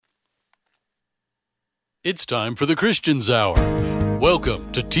It's time for the Christian's Hour.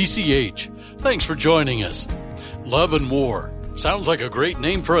 Welcome to TCH. Thanks for joining us. Love and War. Sounds like a great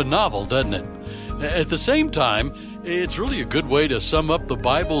name for a novel, doesn't it? At the same time, it's really a good way to sum up the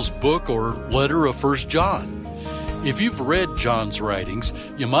Bible's book or letter of 1 John. If you've read John's writings,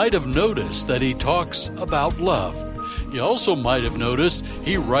 you might have noticed that he talks about love. You also might have noticed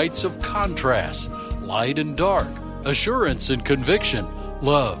he writes of contrasts, light and dark, assurance and conviction,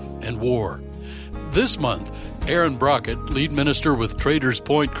 love and war. This month, Aaron Brockett, lead minister with Traders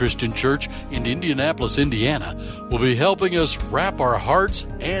Point Christian Church in Indianapolis, Indiana, will be helping us wrap our hearts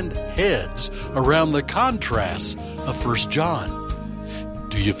and heads around the contrasts of 1 John.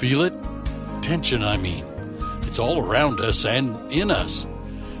 Do you feel it? Tension, I mean. It's all around us and in us.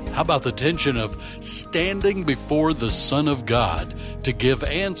 How about the tension of standing before the Son of God to give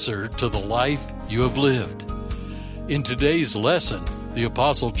answer to the life you have lived? In today's lesson, the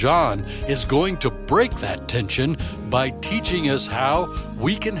Apostle John is going to break that tension by teaching us how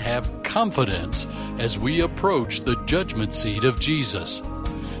we can have confidence as we approach the judgment seat of Jesus.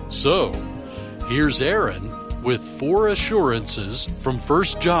 So, here's Aaron with 4 assurances from 1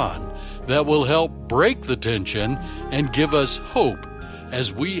 John that will help break the tension and give us hope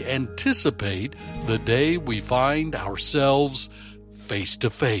as we anticipate the day we find ourselves face to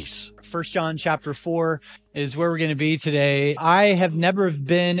face. 1 John chapter 4 is where we're going to be today. I have never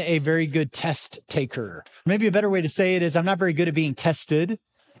been a very good test taker. Maybe a better way to say it is I'm not very good at being tested.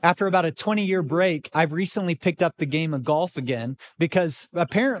 After about a 20-year break, I've recently picked up the game of golf again because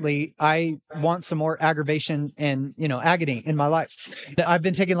apparently I want some more aggravation and, agony in my life. I've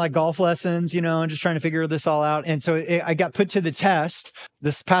been taking like golf lessons, and just trying to figure this all out. And so I got put to the test.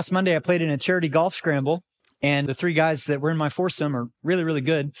 This past Monday, I played in a charity golf scramble. And the 3 guys that were in my foursome are really, really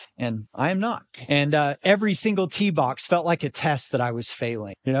good, and I am not. And every single tee box felt like a test that I was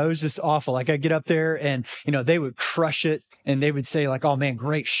failing. It was just awful. Like I'd get up there and, they would crush it, and they would say like, oh man,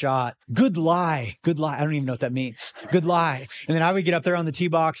 great shot. Good lie. Good lie. I don't even know what that means. Good lie. And then I would get up there on the tee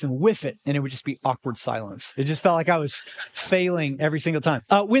box and whiff it, and it would just be awkward silence. It just felt like I was failing every single time.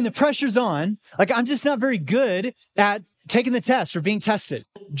 When the pressure's on, like I'm just not very good at taking the test or being tested.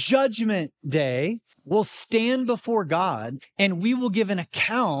 Judgment Day, we'll stand before God and we will give an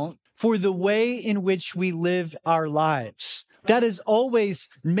account for the way in which we live our lives. That has always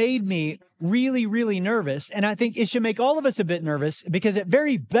made me really, really nervous. And I think it should make all of us a bit nervous because at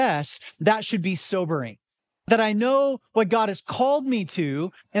very best, that should be sobering. That I know what God has called me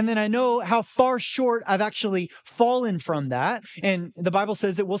to, and then I know how far short I've actually fallen from that. And the Bible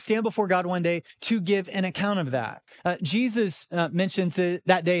says that we'll stand before God one day to give an account of that. Jesus mentions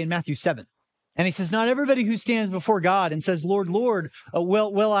that day in Matthew 7. And he says, not everybody who stands before God and says, Lord, Lord,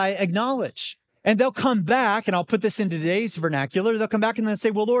 will I acknowledge. And they'll come back, and I'll put this in today's vernacular. They'll come back and they'll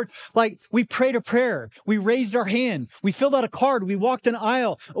say, well, Lord, like we prayed a prayer. We raised our hand. We filled out a card. We walked an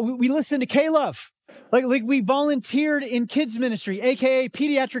aisle. We listened to K-Love. Like we volunteered in kids ministry, AKA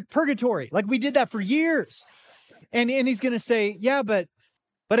pediatric purgatory. Like we did that for years. And he's going to say, yeah, but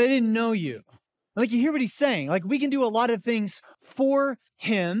I didn't know you. Like you hear what he's saying. Like we can do a lot of things for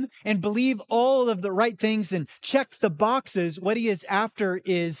him and believe all of the right things and check the boxes. What he is after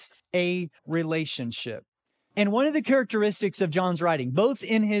is a relationship. And one of the characteristics of John's writing, both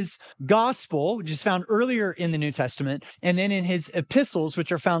in his gospel, which is found earlier in the New Testament, and then in his epistles,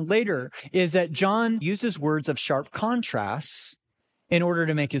 which are found later, is that John uses words of sharp contrasts in order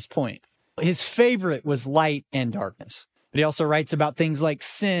to make his point. His favorite was light and darkness. But he also writes about things like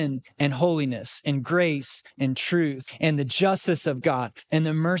sin and holiness and grace and truth and the justice of God and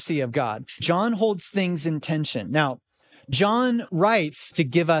the mercy of God. John holds things in tension. Now, John writes to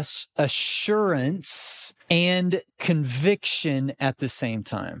give us assurance and conviction at the same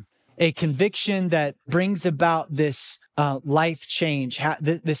time. A conviction that brings about this life change,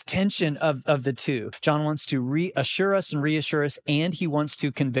 this tension of the two. John wants to reassure us and reassure us, and he wants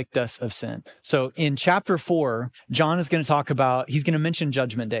to convict us of sin. So in chapter 4, John is going to talk about, he's going to mention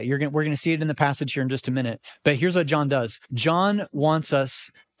Judgment Day. We're going to see it in the passage here in just a minute. But here's what John does. John wants us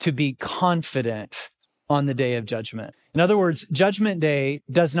to be confident on the day of judgment. In other words, Judgment Day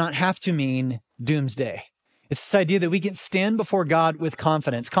does not have to mean doomsday. It's this idea that we can stand before God with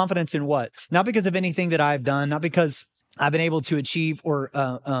confidence. Confidence in what? Not because of anything that I've done, not because I've been able to achieve or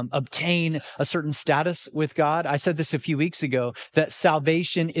obtain a certain status with God. I said this a few weeks ago, that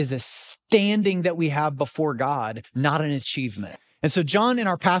salvation is a standing that we have before God, not an achievement. And so John in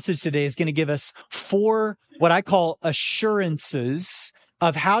our passage today is going to give us 4 what I call assurances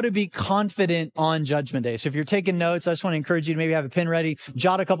of how to be confident on Judgment Day. So if you're taking notes, I just want to encourage you to maybe have a pen ready,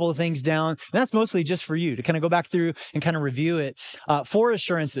 jot a couple of things down. And that's mostly just for you to kind of go back through and kind of review it. 4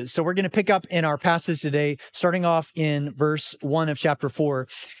 assurances. So we're going to pick up in our passage today, starting off in verse 1 of chapter 4.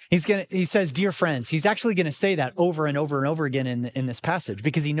 He says, dear friends. He's actually going to say that over and over and over again in this passage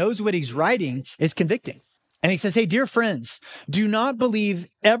because he knows what he's writing is convicting. And he says, hey, dear friends, do not believe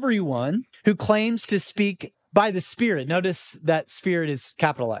everyone who claims to speak by the Spirit. Notice that Spirit is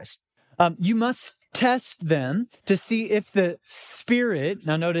capitalized. You must test them to see if the Spirit,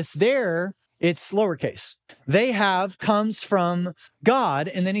 now notice there, it's lowercase, they have comes from God.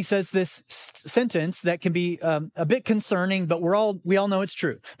 And then he says this sentence that can be a bit concerning, but we all know it's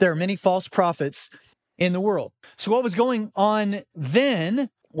true. There are many false prophets in the world. So what was going on then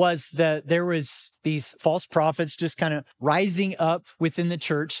was that there was these false prophets just kind of rising up within the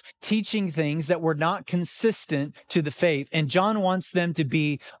church, teaching things that were not consistent to the faith. And John wants them to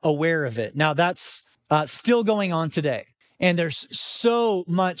be aware of it. Now, that's still going on today. And there's so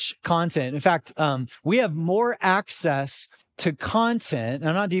much content. In fact, we have more access to content. And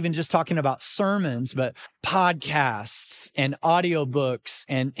I'm not even just talking about sermons, but podcasts and audiobooks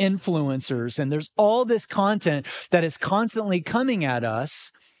and influencers. And there's all this content that is constantly coming at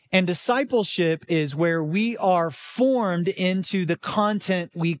us. And discipleship is where we are formed into the content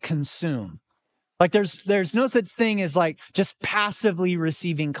we consume. Like there's no such thing as like just passively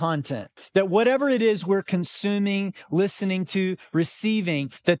receiving content. That whatever it is we're consuming, listening to,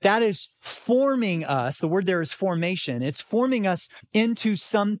 receiving, that is forming us. The word there is formation. It's forming us into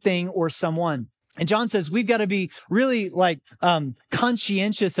something or someone. And John says we've got to be really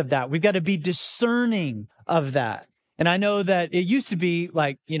conscientious of that. We've got to be discerning of that. And I know that it used to be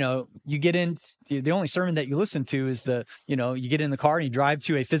like, you get in, the only sermon that you listen to is you get in the car and you drive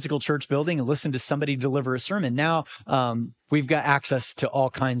to a physical church building and listen to somebody deliver a sermon. Now, we've got access to all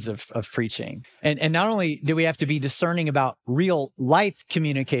kinds of preaching. And not only do we have to be discerning about real life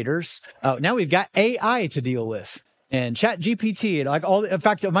communicators, now we've got AI to deal with. And ChatGPT, in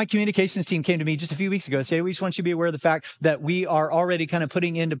fact, my communications team came to me just a few weeks ago and said, we just want you to be aware of the fact that we are already kind of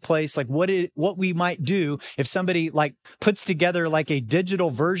putting into place what we might do if somebody puts together a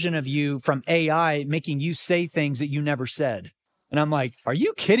digital version of you from AI, making you say things that you never said. And I'm like, are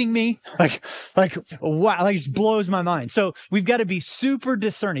you kidding me? Wow, it just blows my mind. So we've got to be super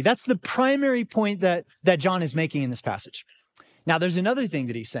discerning. That's the primary point that John is making in this passage. Now, there's another thing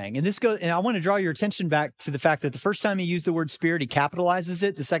that he's saying, and I want to draw your attention back to the fact that the first time he used the word Spirit, he capitalizes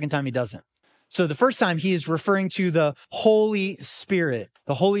it. The second time he doesn't. So the first time he is referring to the Holy Spirit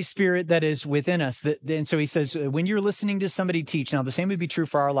that is within us. And so he says, when you're listening to somebody teach, now the same would be true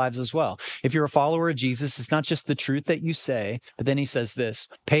for our lives as well. If you're a follower of Jesus, it's not just the truth that you say, but then he says this,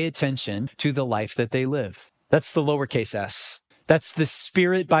 pay attention to the life that they live. That's the lowercase s. That's the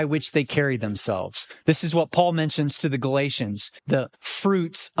spirit by which they carry themselves. This is what Paul mentions to the Galatians, the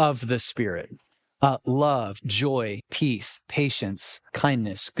fruits of the Spirit. Love, joy, peace, patience,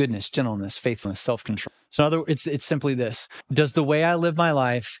 kindness, goodness, gentleness, faithfulness, self-control. So it's simply this. Does the way I live my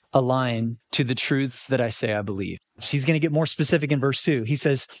life align to the truths that I say I believe? He's going to get more specific in verse 2. He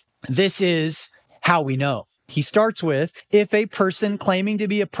says, this is how we know. He starts with, if a person claiming to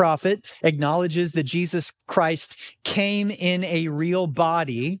be a prophet acknowledges that Jesus Christ came in a real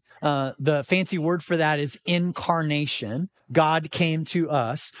body, the fancy word for that is incarnation. God came to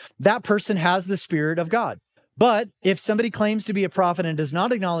us. That person has the Spirit of God. But if somebody claims to be a prophet and does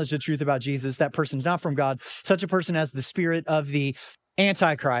not acknowledge the truth about Jesus, that person's not from God. Such a person has the spirit of the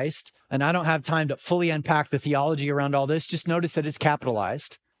Antichrist. And I don't have time to fully unpack the theology around all this. Just notice that it's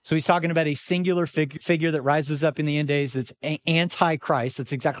capitalized. So he's talking about a singular figure that rises up in the end days that's Antichrist.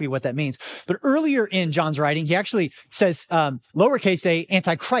 That's exactly what that means. But earlier in John's writing, he actually says lowercase a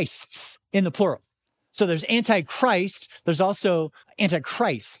antichrists in the plural. So there's Antichrist. There's also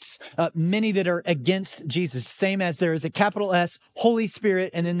Antichrists, many that are against Jesus, same as there is a capital S, Holy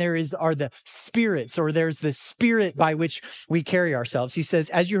Spirit, and then are the spirits, or there's the spirit by which we carry ourselves. He says,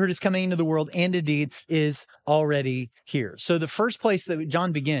 as you heard is coming into the world, and indeed is already here. So the first place that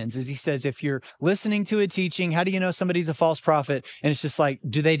John begins is he says, if you're listening to a teaching, how do you know somebody's a false prophet? And it's just like,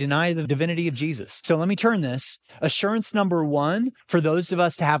 do they deny the divinity of Jesus? So let me turn this. Assurance number one for those of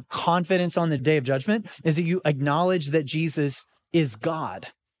us to have confidence on the day of judgment is that you acknowledge that Jesus is God,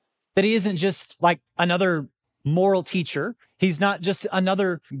 that he isn't just like another moral teacher. He's not just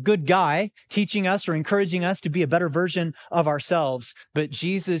another good guy teaching us or encouraging us to be a better version of ourselves, but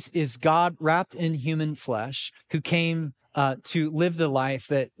Jesus is God wrapped in human flesh who came to live the life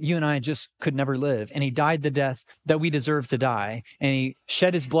that you and I just could never live. And he died the death that we deserve to die. And he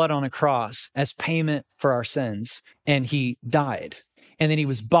shed his blood on a cross as payment for our sins. And he died. and then he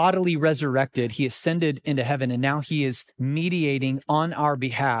was bodily resurrected. He ascended into heaven, and now he is mediating on our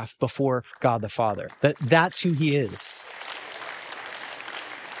behalf before God the Father. That's who he is.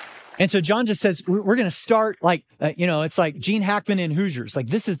 And so John just says, we're going to start like, it's like Gene Hackman in Hoosiers. Like,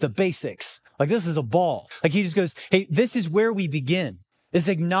 this is the basics. Like, this is a ball. Like, he just goes, hey, this is where we begin, is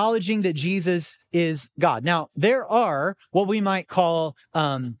acknowledging that Jesus is God. Now, there are what we might call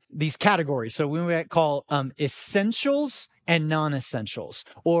these categories. So we might call essentials and non-essentials,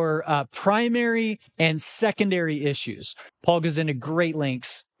 or primary and secondary issues. Paul goes into great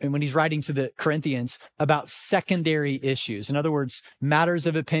lengths, and when he's writing to the Corinthians, about secondary issues. In other words, matters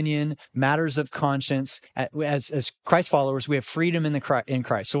of opinion, matters of conscience. As Christ followers, we have freedom in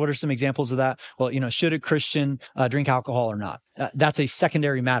Christ. So what are some examples of that? Well, should a Christian drink alcohol or not? That's a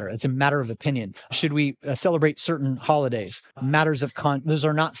secondary matter. It's a matter of opinion. Should we celebrate certain holidays? Matters of those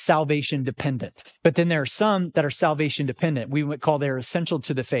are not salvation dependent. But then there are some that are salvation dependent. We would call they're essential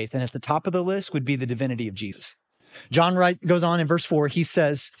to the faith. And at the top of the list would be the divinity of Jesus. John goes on in verse 4, he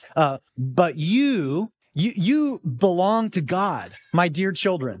says, but you belong to God, my dear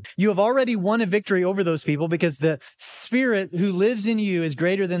children. You have already won a victory over those people because the Spirit who lives in you is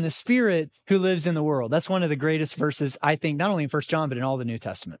greater than the Spirit who lives in the world. That's one of the greatest verses, I think, not only in 1 John, but in all the New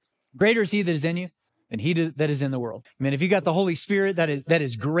Testament. Greater is he that is in you than he that is in the world. I mean, if you got the Holy Spirit, that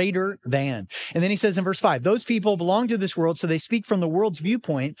is greater than. And then he says in verse 5, those people belong to this world, so they speak from the world's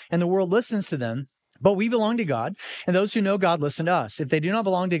viewpoint, and the world listens to them. But we belong to God, and those who know God listen to us. If they do not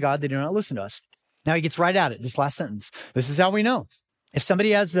belong to God, they do not listen to us. Now he gets right at it, this last sentence. This is how we know. If somebody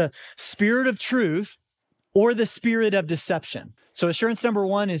has the spirit of truth or the spirit of deception. So assurance number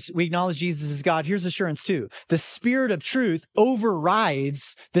 1 is we acknowledge Jesus as God. Here's assurance 2. The spirit of truth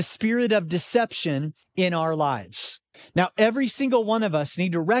overrides the spirit of deception in our lives. Now, every single one of us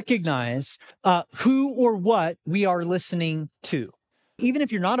need to recognize who or what we are listening to. Even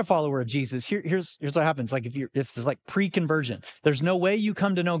if you're not a follower of Jesus, here's what happens. Like if it's like pre-conversion, there's no way you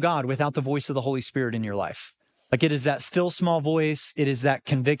come to know God without the voice of the Holy Spirit in your life. Like it is that still small voice. It is that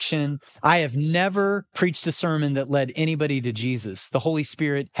conviction. I have never preached a sermon that led anybody to Jesus. The Holy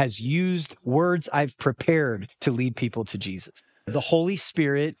Spirit has used words I've prepared to lead people to Jesus. The Holy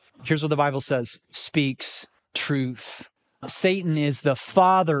Spirit, here's what the Bible says, speaks truth. Satan is the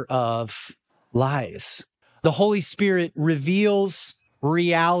father of lies. The Holy Spirit reveals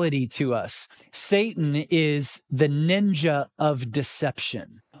reality to us. Satan is the ninja of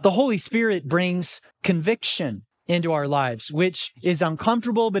deception. The Holy Spirit brings conviction into our lives, which is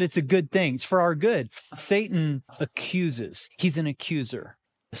uncomfortable, but it's a good thing. It's for our good. Satan accuses. He's an accuser.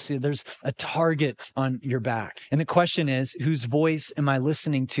 See, there's a target on your back. And the question is, whose voice am I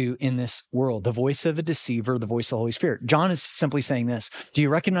listening to in this world? The voice of a deceiver, the voice of the Holy Spirit. John is simply saying this. Do you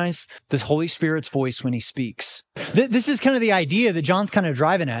recognize the Holy Spirit's voice when he speaks? This is kind of the idea that John's kind of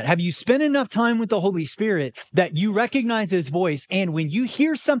driving at. Have you spent enough time with the Holy Spirit that you recognize his voice? And when you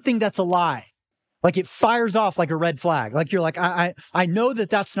hear something that's a lie, like it fires off like a red flag. Like you're like, I know that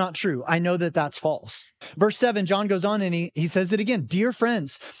that's not true. I know that that's false. Verse 7, John goes on and he says it again. Dear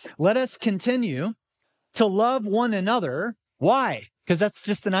friends, let us continue to love one another. Why? Because that's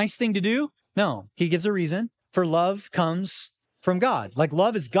just the nice thing to do? No, he gives a reason. For love comes from God. Like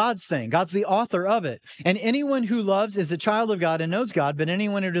love is God's thing. God's the author of it. And anyone who loves is a child of God and knows God, but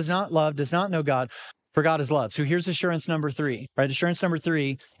anyone who does not love does not know God. For God is love. So here's assurance number 3, right? Assurance number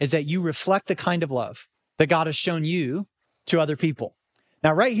 3 is that you reflect the kind of love that God has shown you to other people.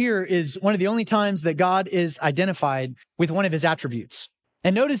 Now, right here is one of the only times that God is identified with one of his attributes.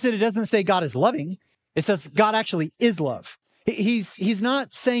 And notice that it doesn't say God is loving. It says God actually is love. He's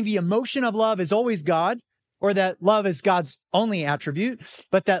not saying the emotion of love is always God or that love is God's only attribute,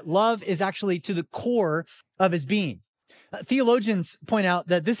 but that love is actually to the core of his being. Theologians point out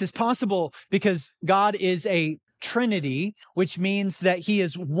that this is possible because God is a Trinity, which means that he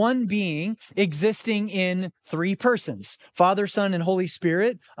is one being existing in 3 persons, Father, Son, and Holy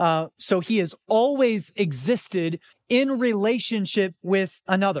Spirit. So he has always existed in relationship with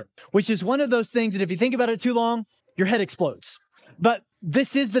another, which is one of those things that if you think about it too long, your head explodes. But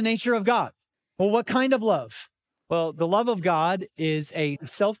this is the nature of God. Well, what kind of love? Well, the love of God is a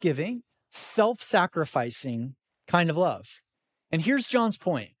self-giving, self-sacrificing kind of love. And here's John's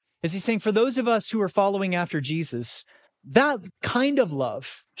point, is he's saying for those of us who are following after Jesus, that kind of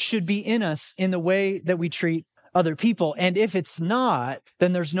love should be in us in the way that we treat other people. And if it's not,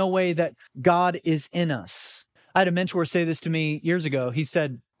 then there's no way that God is in us. I had a mentor say this to me years ago. He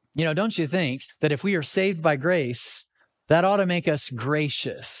said, don't you think that if we are saved by grace, that ought to make us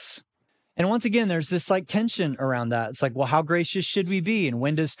gracious? And once again, there's this like tension around that. It's like, well, how gracious should we be? And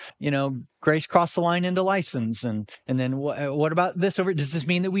when does, grace cross the line into license? And then what about this over? Does this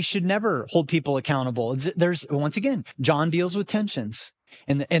mean that we should never hold people accountable? There's, once again, John deals with tensions.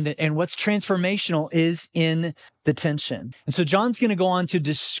 And what's transformational is in the tension. And so John's going to go on to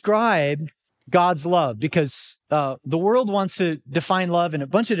describe God's love, because the world wants to define love in a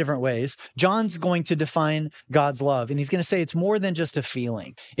bunch of different ways. John's going to define God's love, and he's going to say it's more than just a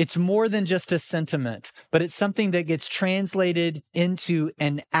feeling. It's more than just a sentiment, but it's something that gets translated into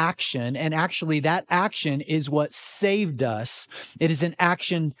an action. And actually, that action is what saved us. It is an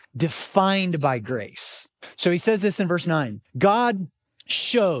action defined by grace. So he says this in verse 9. God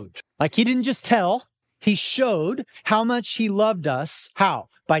showed, like he didn't just tell, he showed how much he loved us. How?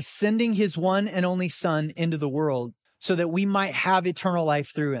 By sending his one and only Son into the world so that we might have eternal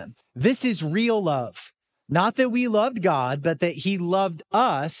life through him. This is real love. Not that we loved God, but that he loved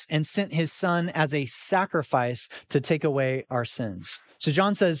us and sent his Son as a sacrifice to take away our sins. So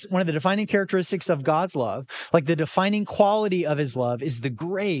John says one of the defining characteristics of God's love, like the defining quality of his love, is the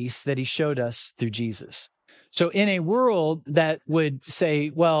grace that he showed us through Jesus. So in a world that would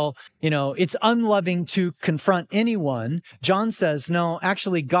say, well, it's unloving to confront anyone, John says, no,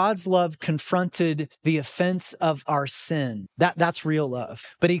 actually, God's love confronted the offense of our sin. That's real love.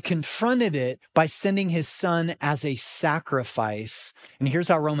 But he confronted it by sending his Son as a sacrifice. And here's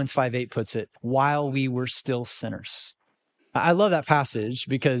how Romans 5:8 puts it: while we were still sinners. I love that passage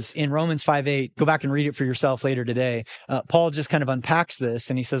because in Romans 5:8, go back and read it for yourself later today. Paul just kind of unpacks this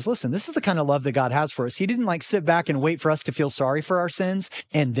and he says, listen, this is the kind of love that God has for us. He didn't sit back and wait for us to feel sorry for our sins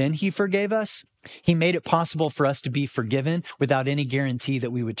and then he forgave us. He made it possible for us to be forgiven without any guarantee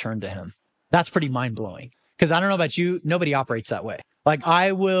that we would turn to him. That's pretty mind-blowing. Because I don't know about you, nobody operates that way. Like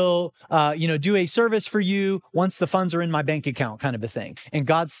I will, do a service for you once the funds are in my bank account, kind of a thing. And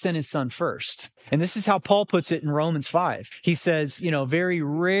God sent his Son first. And this is how Paul puts it in Romans 5. He says, very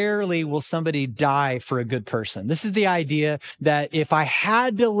rarely will somebody die for a good person. This is the idea that if I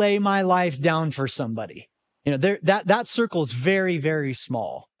had to lay my life down for somebody, that circle is very, very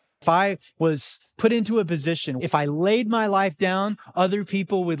small. If I was put into a position, if I laid my life down, other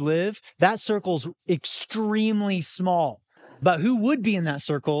people would live. That circle's extremely small. But who would be in that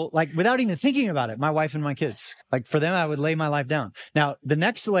circle, without even thinking about it? My wife and my kids. For them, I would lay my life down. Now, the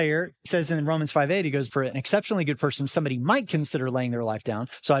next layer says in Romans 5:8, he goes, for an exceptionally good person, somebody might consider laying their life down.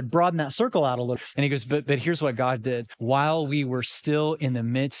 So I'd broaden that circle out a little. And he goes, but here's what God did. While we were still in the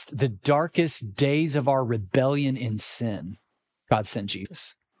midst, the darkest days of our rebellion in sin, God sent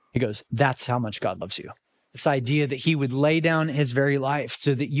Jesus. He goes, that's how much God loves you. This idea that he would lay down his very life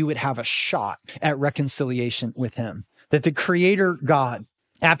so that you would have a shot at reconciliation with him. That the creator God,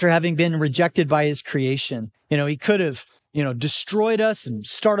 after having been rejected by his creation, he could have, destroyed us and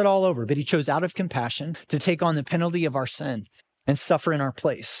started all over, but he chose out of compassion to take on the penalty of our sin and suffer in our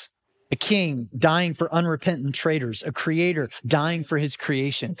place. A king dying for unrepentant traitors, a creator dying for his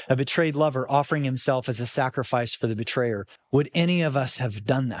creation, a betrayed lover offering himself as a sacrifice for the betrayer. Would any of us have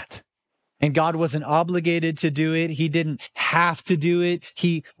done that? And God wasn't obligated to do it. He didn't have to do it.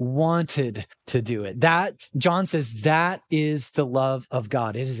 He wanted to do it. That, John says, that is the love of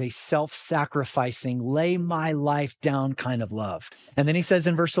God. It is a self-sacrificing, lay my life down kind of love. And then he says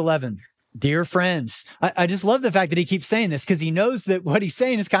in verse 11, dear friends, I just love the fact that he keeps saying this because he knows that what he's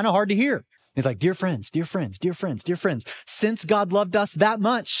saying is kind of hard to hear. He's like, dear friends, dear friends, dear friends, dear friends. Since God loved us that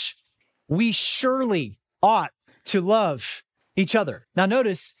much, we surely ought to love each other. Now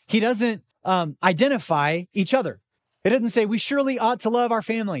notice, he doesn't identify each other. It doesn't say we surely ought to love our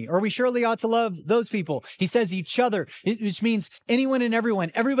family or we surely ought to love those people. He says each other, which means anyone and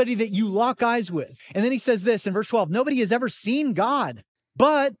everyone, everybody that you lock eyes with. And then he says this in verse 12, nobody has ever seen God,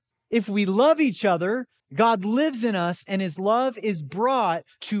 but if we love each other, God lives in us and his love is brought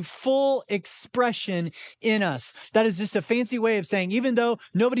to full expression in us. That is just a fancy way of saying, even though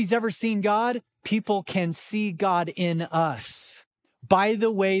nobody's ever seen God, people can see God in us by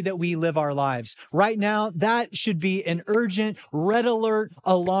the way that we live our lives. Right now, that should be an urgent, red alert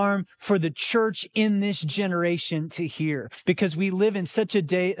alarm for the church in this generation to hear, because we live in such a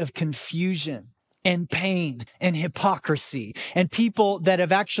day of confusion and pain and hypocrisy and people that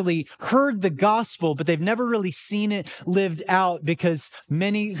have actually heard the gospel, but they've never really seen it lived out, because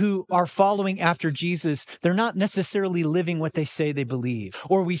many who are following after Jesus, they're not necessarily living what they say they believe.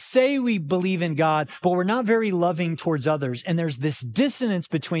 Or we say we believe in God, but we're not very loving towards others. And there's this dissonance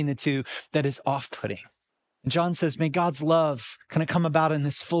between the two that is off-putting. And John says, may God's love kind of come about in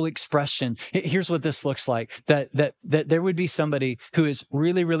this full expression. Here's what this looks like, that there would be somebody who is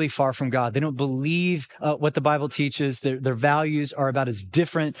really, really far from God. They don't believe what the Bible teaches. Their values are about as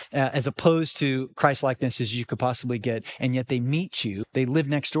different as opposed to Christ-likeness as you could possibly get. And yet they meet you. They live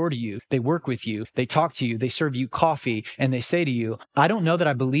next door to you. They work with you. They talk to you. They serve you coffee. And they say to you, I don't know that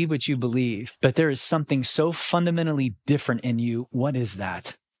I believe what you believe, but there is something so fundamentally different in you. What is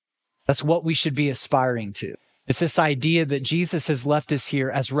that? That's what we should be aspiring to. It's this idea that Jesus has left us here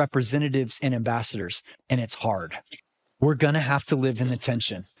as representatives and ambassadors, and it's hard. We're going to have to live in the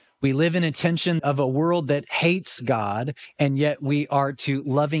tension. We live in a tension of a world that hates God, and yet we are to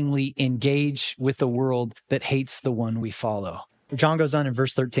lovingly engage with the world that hates the one we follow. John goes on in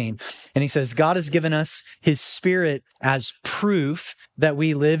verse 13, and he says, God has given us his Spirit as proof that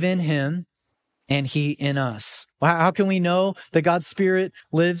we live in him and he in us. How can we know that God's Spirit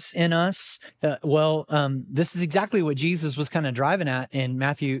lives in us? This is exactly what Jesus was kind of driving at in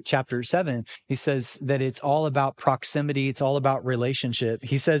Matthew chapter 7. He says that it's all about proximity. It's all about relationship.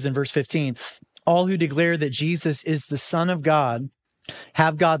 He says in verse 15, all who declare that Jesus is the Son of God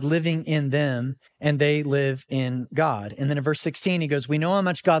have God living in them, and they live in God. And then in verse 16, he goes, we know how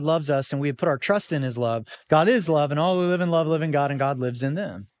much God loves us, and we have put our trust in his love. God is love, and all who live in love live in God, and God lives in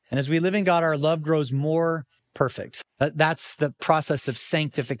them. And as we live in God, our love grows more perfect. That's the process of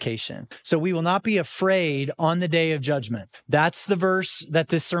sanctification. So we will not be afraid on the day of judgment. That's the verse that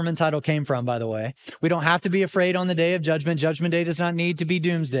this sermon title came from, by the way. We don't have to be afraid on the day of judgment. Judgment day does not need to be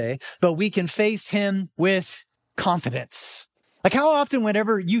doomsday, but we can face him with confidence. Like how often,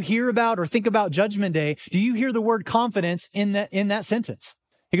 whenever you hear about or think about Judgment Day, do you hear the word confidence in that sentence?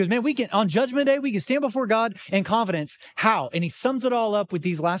 He goes, man, on Judgment Day, we can stand before God in confidence. How? And he sums it all up with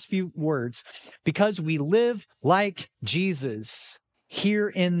these last few words. Because we live like Jesus here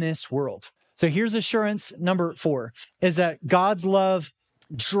in this world. So here's assurance number 4, is that God's love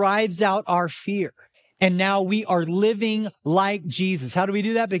drives out our fear. And now we are living like Jesus. How do we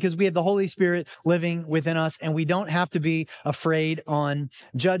do that? Because we have the Holy Spirit living within us, and we don't have to be afraid on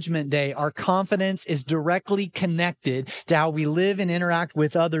Judgment Day. Our confidence is directly connected to how we live and interact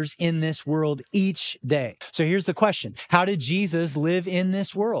with others in this world each day. So here's the question. How did Jesus live in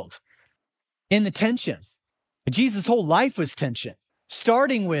this world? In the tension. Jesus' whole life was tension,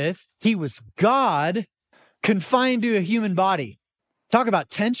 starting with he was God confined to a human body. Talk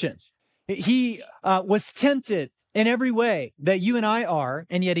about tension. He was tempted in every way that you and I are,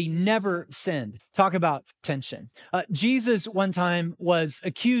 and yet he never sinned. Talk about tension. Jesus one time was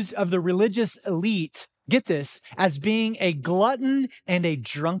accused of the religious elite, get this, as being a glutton and a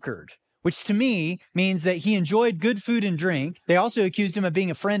drunkard, which to me means that he enjoyed good food and drink. They also accused him of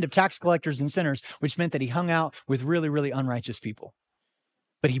being a friend of tax collectors and sinners, which meant that he hung out with really, really unrighteous people.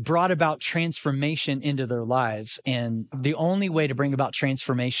 But he brought about transformation into their lives. And the only way to bring about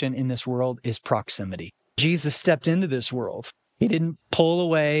transformation in this world is proximity. Jesus stepped into this world. He didn't pull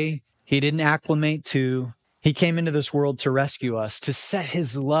away. He didn't acclimate to. He came into this world to rescue us, to set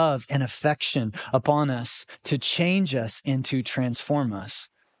his love and affection upon us, to change us and to transform us.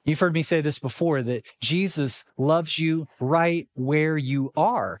 You've heard me say this before, that Jesus loves you right where you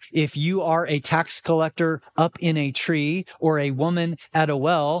are. If you are a tax collector up in a tree or a woman at a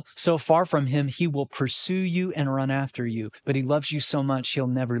well, so far from him, he will pursue you and run after you. But he loves you so much, he'll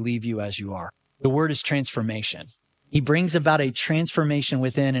never leave you as you are. The word is transformation. He brings about a transformation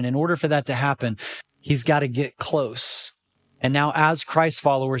within, and in order for that to happen, he's got to get close. And now as Christ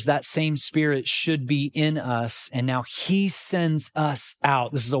followers, that same Spirit should be in us. And now he sends us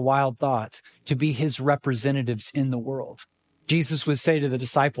out. This is a wild thought, to be his representatives in the world. Jesus would say to the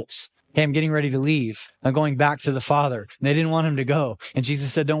disciples, hey, I'm getting ready to leave. I'm going back to the Father. And they didn't want him to go. And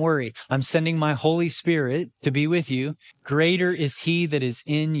Jesus said, don't worry. I'm sending my Holy Spirit to be with you. Greater is he that is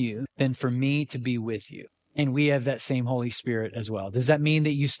in you than for me to be with you. And we have that same Holy Spirit as well. Does that mean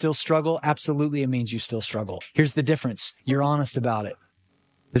that you still struggle? Absolutely, it means you still struggle. Here's the difference. You're honest about it.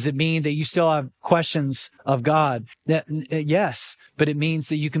 Does it mean that you still have questions of God? Yes, but it means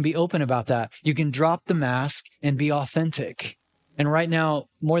that you can be open about that. You can drop the mask and be authentic. And right now,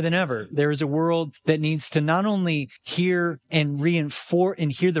 more than ever, there is a world that needs to not only hear and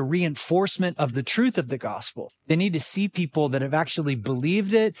hear the reinforcement of the truth of the gospel. They need to see people that have actually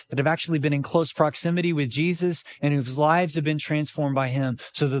believed it, that have actually been in close proximity with Jesus, and whose lives have been transformed by him,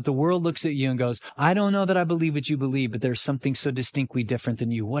 so that the world looks at you and goes, I don't know that I believe what you believe, but there's something so distinctly different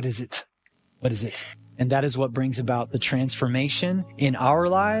than you. What is it? What is it? And that is what brings about the transformation in our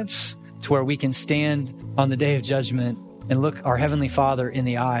lives, to where we can stand on the day of judgment and look our Heavenly Father in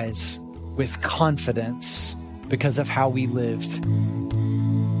the eyes with confidence because of how we lived.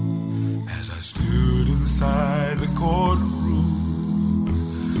 As I stood inside the courtroom.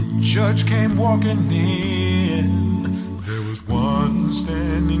 Judge came walking in. There was one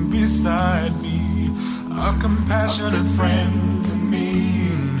standing beside me, a compassionate friend to me.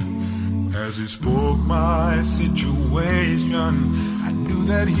 As he spoke my situation, I knew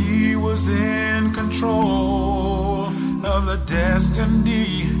that he was in control of the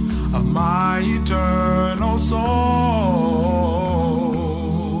destiny of my eternal soul.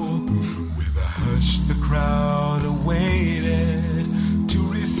 With a hush, the crowd awaited to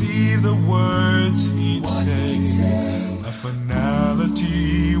receive the words he'd say. A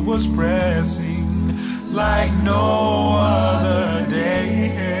finality was pressing like no other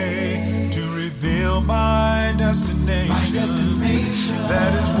day to reveal my destination.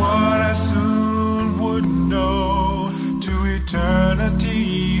 That is what I soon would know. To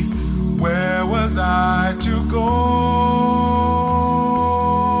eternity, where was I to go?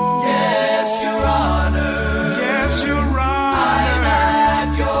 Yes, Your Honor. Yes, Your Honor. I am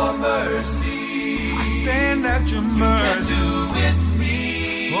at your mercy. I stand at your mercy. You can do with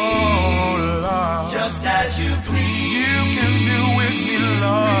me, oh Lord, just as you please. You can do with me,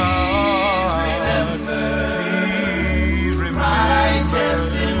 Lord. Please remember my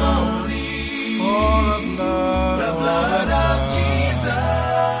testimony. Oh, the blood of Jesus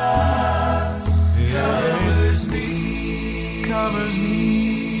covers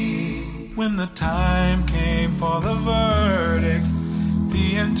me. When the time came for the verdict,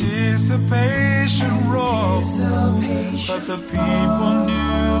 the anticipation rose, but the people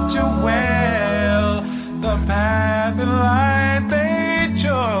knew too well the path and light they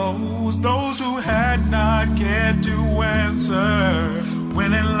chose. Those who had not cared to answer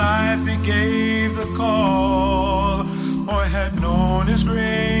when in life he gave the call, or had known his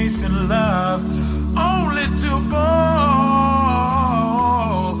grace and love only to fall.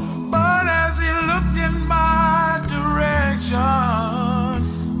 But as he looked in my direction,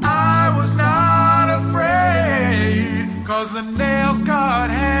 I was not afraid, 'cause the nail-scarred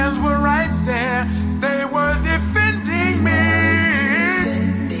hands were right there. They were defending me.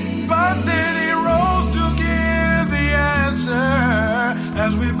 But then he rose to give the answer.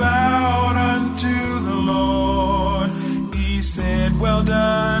 As we bowed unto the Lord, he said, well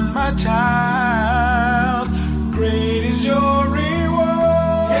done, my child. Great is your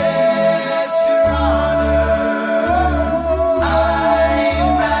reward. Yes, Your Honor.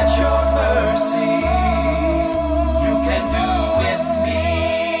 I'm at your mercy. You can do with me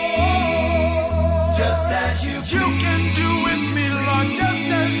just as you please. You can do with me, Lord, just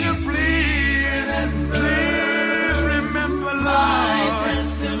as you please. Please remember, Lord, my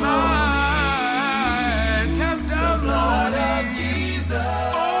testimony. The blood of Jesus.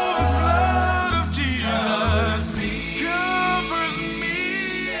 Oh, the blood of Jesus covers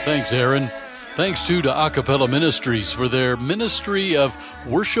me. Thanks, Aaron. Thanks, too, to Acapella Ministries for their ministry of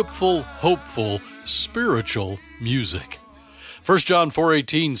worshipful, hopeful, spiritual music. 1 John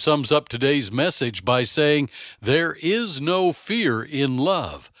 4:18 sums up today's message by saying, there is no fear in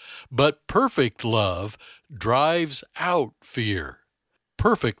love, but perfect love drives out fear.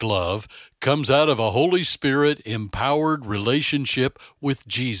 Perfect love comes out of a Holy Spirit-empowered relationship with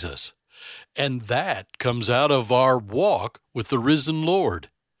Jesus. And that comes out of our walk with the risen Lord.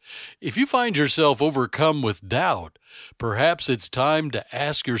 If you find yourself overcome with doubt, perhaps it's time to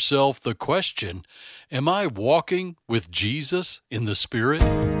ask yourself the question, am I walking with Jesus in the Spirit?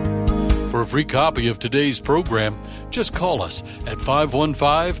 For a free copy of today's program, just call us at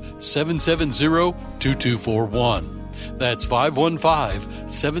 515-770-2241. That's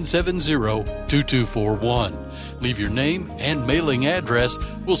 515-770-2241. Leave your name and mailing address.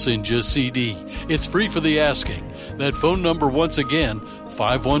 We'll send you a CD. It's free for the asking. That phone number once again,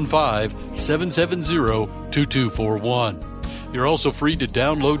 515-770-2241. You're also free to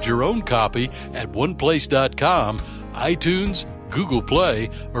download your own copy at oneplace.com, iTunes, Google Play,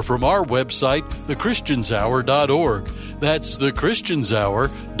 or from our website, thechristianshour.org. That's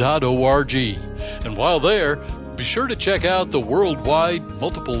thechristianshour.org. And while there, be sure to check out the worldwide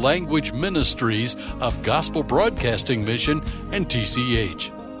multiple language ministries of Gospel Broadcasting Mission and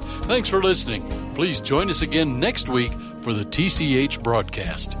TCH. Thanks for listening. Please join us again next week for the TCH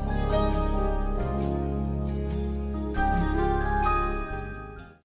broadcast.